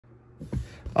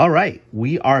All right,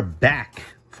 we are back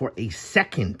for a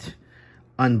second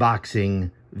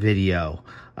unboxing video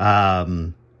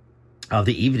of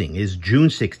the evening. It is June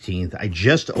 16th. I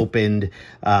just opened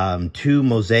two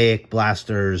Mosaic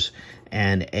blasters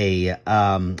and a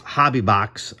hobby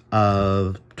box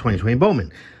of 2020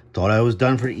 Bowman. Thought I was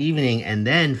done for the evening, and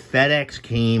then FedEx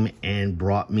came and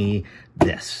brought me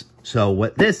this. So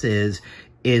what this is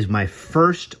my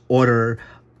first order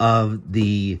of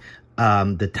the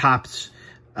Topps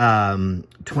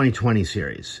 2020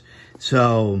 series.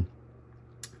 So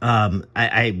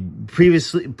I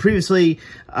previously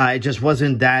I just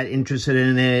wasn't that interested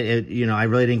in it. You know, I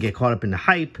really didn't get caught up in the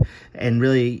hype, and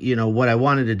really, you know, what I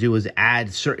wanted to do was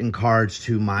add certain cards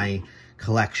to my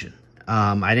collection.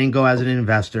 I didn't go as an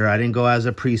investor. I didn't go as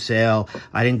a pre-sale.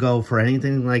 I didn't go for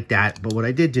anything like that. But what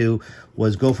I did do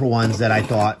was go for ones that I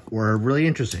thought were really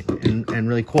interesting and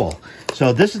really cool.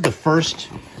 So this is the first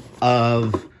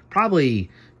of probably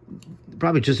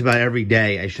just about every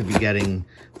day I should be getting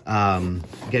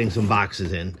some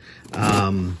boxes in.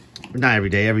 Not every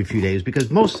day, every few days,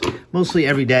 because mostly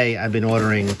every day I've been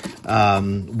ordering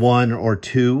one or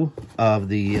two of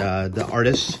the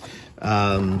artists,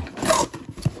 the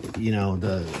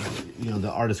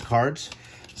artist cards.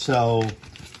 So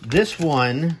this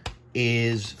one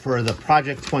is for the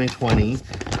Project 2020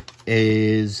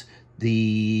 is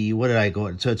the, what did I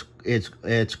go? So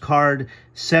it's card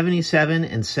 77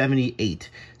 and 78.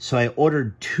 So I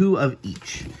ordered two of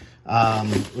each,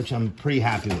 which I'm pretty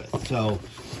happy with. So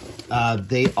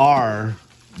they are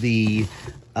the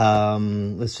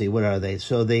let's see, what are they?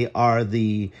 So they are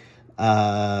the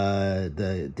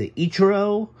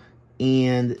Ichiro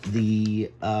and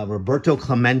the Roberto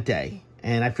Clemente.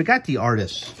 And I forgot the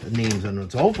artist's names on them.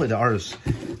 So hopefully the artist's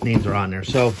names are on there.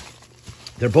 So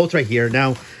they're both right here.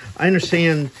 Now, I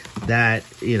understand that,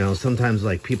 you know, sometimes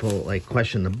like people like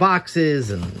question the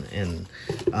boxes and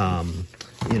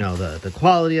you know, the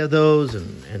quality of those,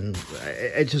 and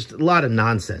it's just a lot of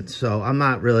nonsense. So I'm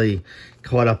not really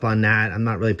caught up on that. I'm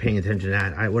not really paying attention to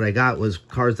that. What I got was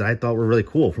cards that I thought were really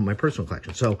cool from my personal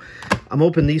collection. So I'm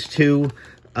opening these two.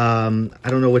 I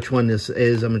don't know which one this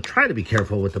is. I'm gonna try to be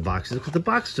careful with the boxes because the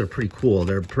boxes are pretty cool.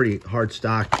 They're pretty hard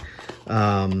stock.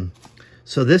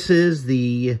 So this is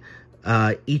the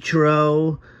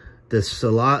Ichiro, the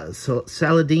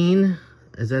Saladin.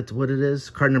 Is that what it is?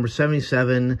 Card number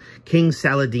 77, King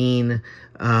Saladin,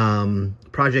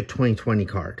 Project 2020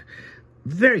 card.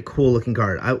 Very cool looking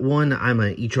card. I'm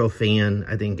an Ichiro fan.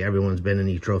 I think everyone's been an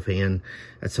Ichiro fan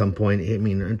at some point. I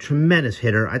mean, a tremendous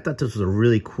hitter. I thought this was a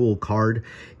really cool card.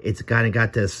 It's kind of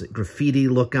got this graffiti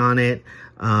look on it.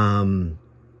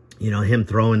 You know, him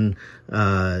throwing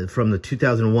from the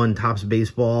 2001 Topps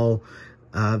Baseball.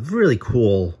 Really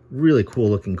cool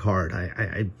looking card.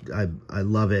 I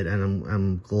love it, and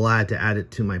I'm glad to add it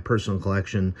to my personal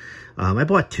collection. I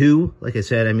bought two, like I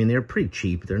said. I mean, they're pretty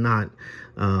cheap. They're not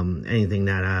anything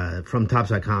that from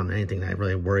Topps.com, anything that I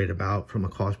really worried about from a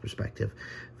cost perspective.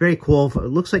 Very cool.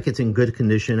 It looks like it's in good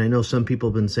condition. I know some people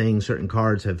have been saying certain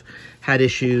cards have had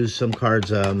issues. Some cards,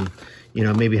 you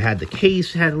know, maybe had the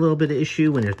case had a little bit of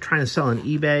issue when they're trying to sell on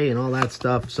eBay and all that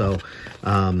stuff. So,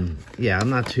 yeah,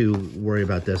 I'm not too worried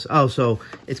about this. Oh, so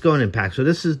it's going in pack. So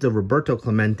this is the Roberto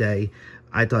Clemente.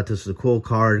 I thought this was a cool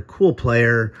card, cool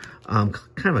player, kind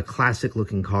of a classic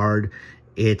looking card.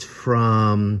 It's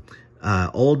from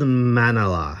Old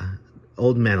Manila.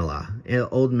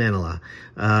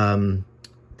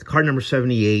 Card number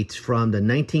 78 from the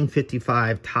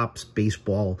 1955 Topps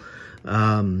Baseball.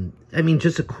 I mean,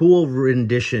 just a cool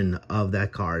rendition of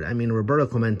that card. I mean, Roberto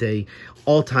Clemente,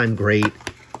 all-time great.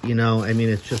 You know, I mean,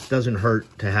 it just doesn't hurt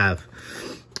to have.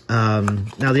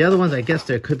 Now, the other ones, I guess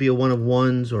there could be a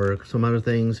one-of-ones or some other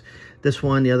things. This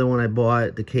one, the other one I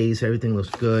bought, the case, everything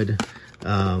looks good,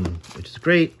 which is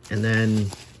great. And then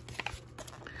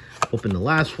open the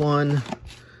last one.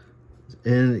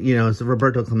 And, you know, it's the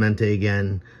Roberto Clemente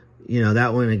again. You know,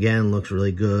 that one, again, looks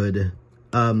really good.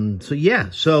 So, yeah.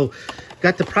 So,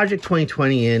 got the Project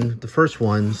 2020 in, the first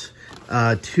ones.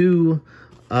 Two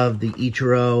of the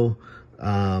Ichiro.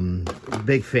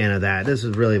 Big fan of that. This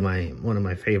is really one of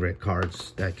my favorite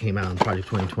cards that came out in Project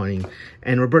 2020.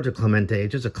 And Roberto Clemente,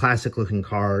 just a classic-looking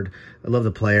card. I love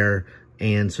the player.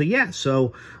 And so, yeah.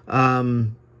 So,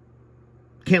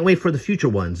 can't wait for the future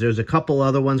ones. There's a couple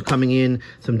other ones coming in.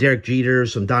 Some Derek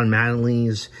Jeters, some Don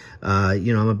Mattingly's.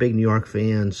 You know, I'm a big New York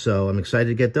fan, so I'm excited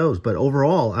to get those. But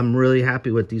overall, I'm really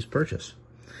happy with these purchases.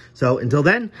 So until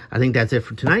then, I think that's it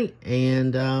for tonight.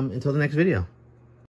 And until the next video.